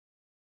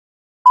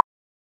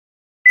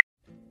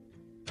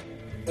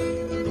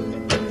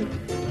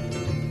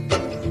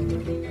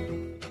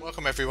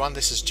Welcome everyone,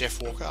 this is Jeff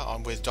Walker.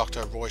 I'm with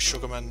Dr. Roy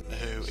Sugarman,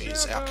 who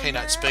is our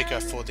keynote speaker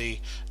for the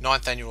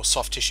 9th Annual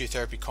Soft Tissue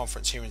Therapy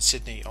Conference here in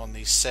Sydney on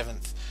the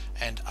 7th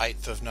and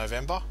 8th of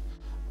November.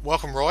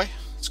 Welcome Roy,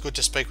 it's good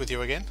to speak with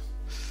you again.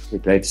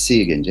 Great to see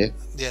you again, Jeff.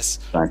 Yes.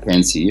 I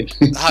can see you.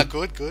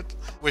 Good.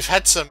 We've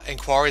had some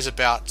inquiries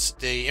about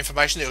the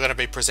information that you're going to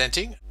be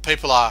presenting.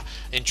 People are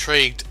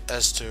intrigued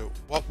as to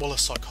what will a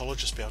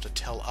psychologist be able to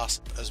tell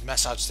us as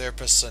massage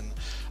therapists and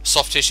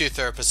soft tissue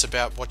therapists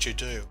about what you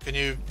do. Can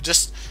you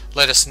just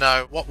let us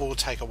know what we'll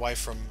take away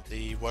from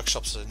the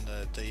workshops and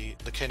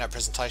the keynote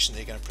presentation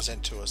that you're going to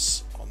present to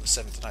us on the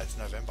 7th and 8th of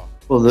November?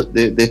 Well,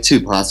 there are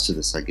two parts to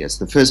this, I guess.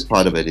 The first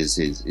part of it is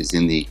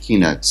in the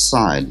keynote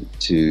side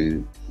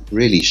to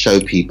really show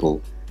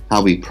people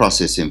how we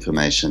process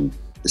information,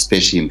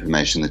 especially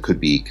information that could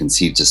be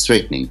conceived as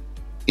threatening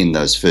in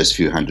those first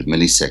few 100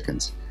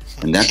 milliseconds.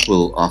 And that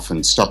will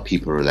often stop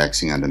people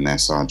relaxing under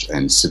massage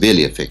and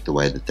severely affect the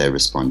way that they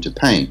respond to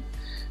pain.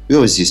 We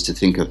always used to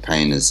think of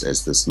pain as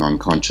this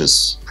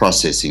non-conscious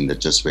processing that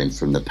just went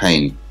from the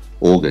pain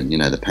organ,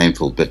 the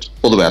painful bit,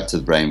 all the way up to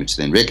the brain, which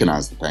then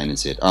recognized the pain and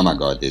said, oh my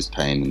God, there's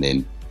pain. And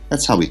then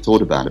that's how we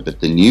thought about it. But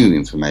the new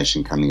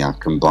information coming out,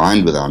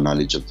 combined with our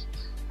knowledge of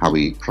how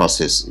we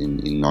process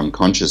in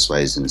non-conscious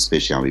ways, and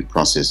especially how we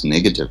process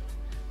negative,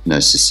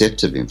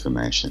 nociceptive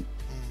information,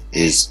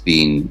 has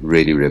been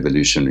really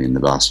revolutionary in the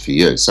last few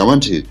years. So I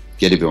want to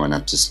get everyone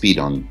up to speed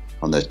on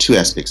the two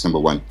aspects. Number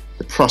one,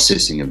 the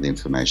processing of the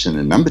information,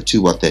 and number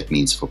two, what that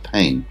means for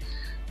pain.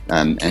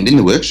 And in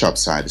the workshop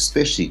side,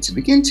 especially, to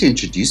begin to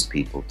introduce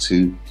people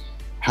to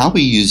how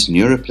we use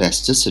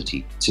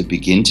neuroplasticity to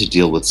begin to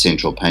deal with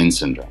central pain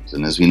syndromes.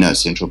 And as we know,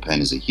 central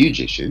pain is a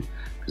huge issue,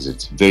 because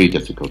it's very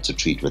difficult to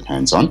treat with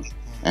hands-on,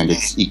 and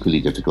it's equally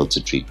difficult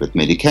to treat with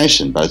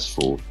medication, both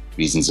for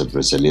reasons of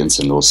resilience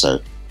and also,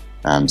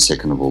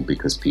 second of all,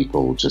 because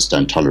people just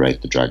don't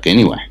tolerate the drug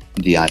anyway.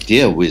 The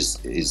idea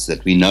is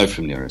that we know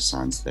from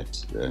neuroscience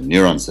that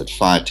neurons that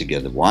fire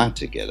together wire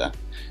together,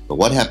 but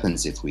what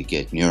happens if we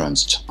get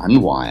neurons to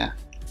unwire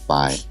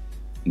by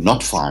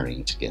not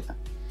firing together?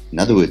 In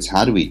other words,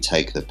 how do we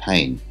take the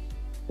pain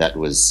that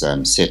was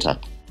set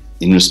up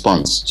in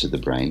response to the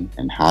brain,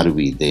 and how do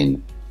we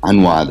then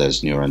unwire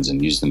those neurons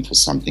and use them for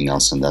something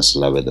else and thus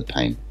lower the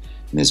pain?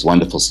 And there's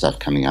wonderful stuff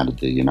coming out of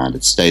the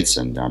United States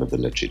and out of the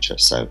literature.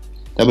 So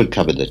that would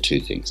cover the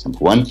two things. Number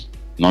one,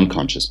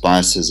 non-conscious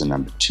biases, and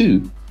number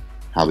two,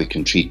 how we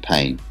can treat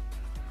pain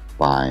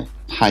by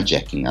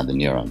hijacking other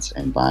neurons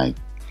and by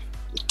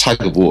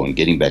tug of war and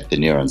getting back the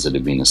neurons that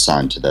have been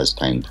assigned to those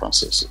pain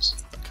processes.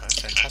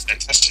 Okay,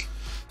 fantastic.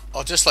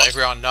 I'll just let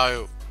everyone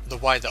know the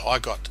way that I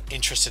got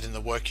interested in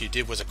the work you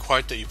did was a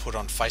quote that you put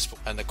on Facebook,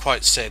 and the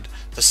quote said,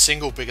 "The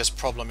single biggest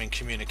problem in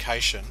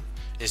communication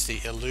is the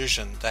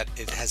illusion that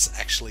it has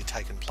actually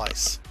taken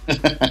place."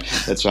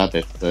 That's right.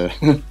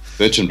 That's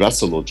Bertrand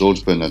Russell or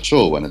George Bernard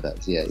Shaw, one of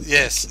those. Yeah.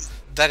 Yes,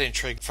 that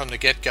intrigued from the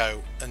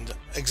get-go, and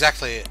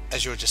exactly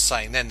as you were just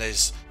saying then,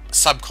 there's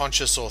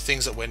subconscious or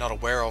things that we're not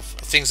aware of,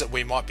 things that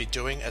we might be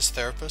doing as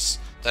therapists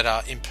that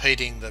are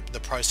impeding the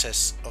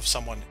process of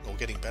someone or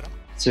getting better.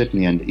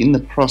 Certainly, and in the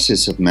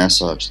process of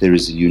massage, there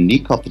is a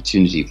unique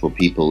opportunity for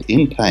people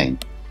in pain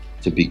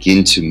to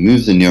begin to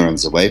move the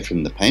neurons away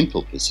from the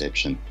painful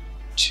perception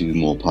to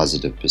more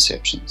positive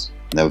perceptions.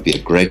 And that would be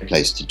a great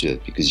place to do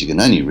it, because you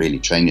can only really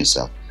train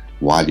yourself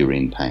while you're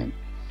in pain.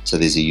 So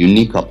there's a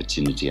unique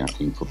opportunity, I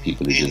think, for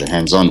people who do the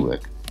hands-on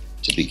work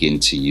to begin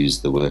to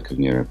use the work of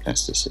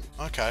neuroplasticity.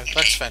 Okay,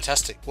 that's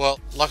fantastic. Well,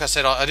 like I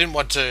said, I didn't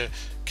want to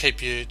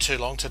keep you too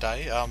long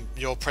today.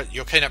 Your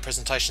keynote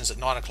presentation is at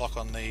 9 o'clock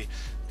on the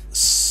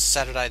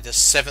Saturday the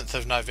 7th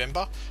of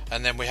November,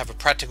 and then we have a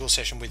practical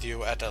session with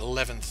you at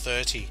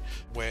 11:30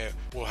 where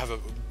we'll have a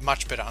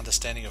much better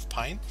understanding of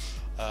pain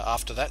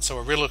after that. So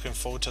we're really looking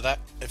forward to that.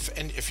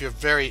 If you're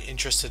very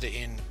interested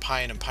in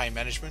pain and pain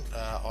management,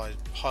 I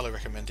highly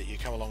recommend that you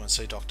come along and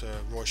see Dr.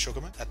 Roy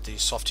Sugarman at the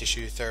Soft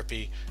Tissue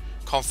Therapy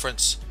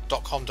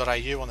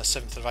conference.com.au on the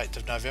 7th and 8th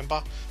of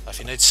November. If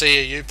you need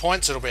CEU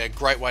points, it'll be a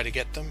great way to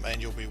get them,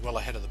 and you'll be well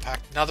ahead of the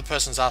pack. Another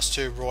person's asked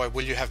too, Roy,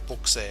 will you have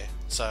books there?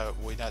 So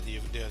we know that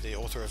you're the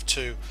author of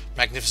two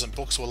magnificent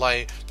books. Will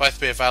they both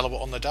be available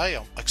on the day?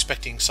 I'm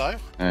expecting so.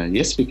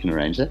 Yes, we can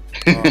arrange that.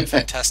 All right,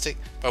 fantastic.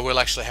 But we'll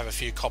actually have a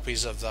few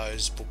copies of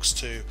those books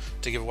too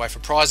to give away for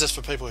prizes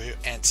for people who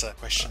answer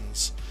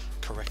questions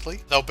correctly.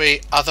 There'll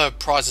be other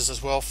prizes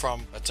as well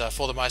but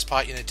for the most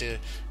part you need to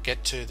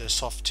get to the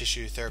Soft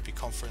Tissue Therapy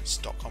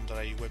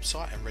Conference.com.au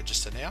website and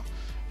register now,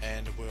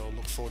 and we'll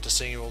look forward to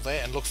seeing you all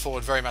there, and look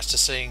forward very much to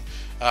seeing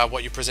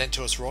what you present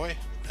to us, Roy,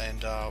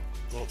 and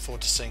we'll look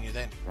forward to seeing you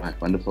then. Right,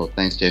 wonderful.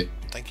 Thanks, Jeff.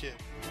 Thank you.